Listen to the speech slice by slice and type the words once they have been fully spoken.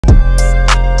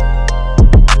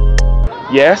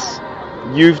yes,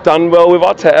 you've done well with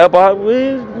Arteta, but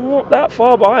we're not that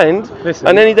far behind. Listen,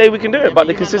 and any day we can do it, but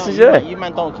the consistency's there. You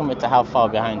man don't commit to how far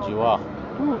behind you are.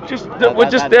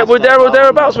 We're there or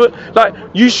thereabouts. Like,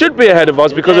 you should be ahead of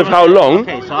us because of how long.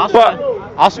 Okay, so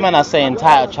us men are saying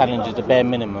title challenge is the bare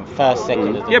minimum, first,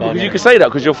 second is the bare minimum. Because you can say that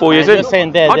because you're 4 years in. You're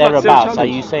saying thereabouts. Are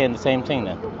you saying the same thing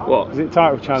then? What? Is it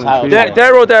title challenge?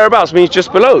 There or thereabouts means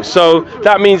just below. So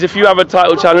that means if you have a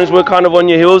title challenge, we're kind of on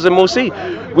your heels, and we'll see.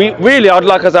 I'd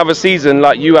like us to have a season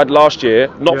like you had last year,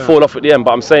 not fall off at the end.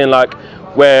 But I'm saying like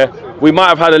where we might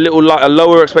have had a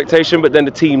lower expectation, but then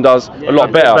the team does a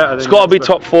lot better. It's got to be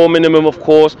top 4 minimum, of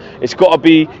course. It's got to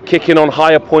be kicking on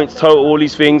higher points total, all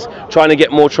these things, trying to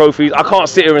get more trophies. I can't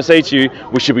sit here and say to you,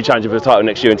 we should be challenging for the title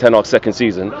next year in Ten Hag's second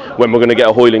season, when we're going to get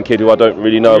a Hoyland kid who I don't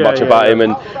really know much about him.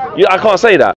 And I can't say that.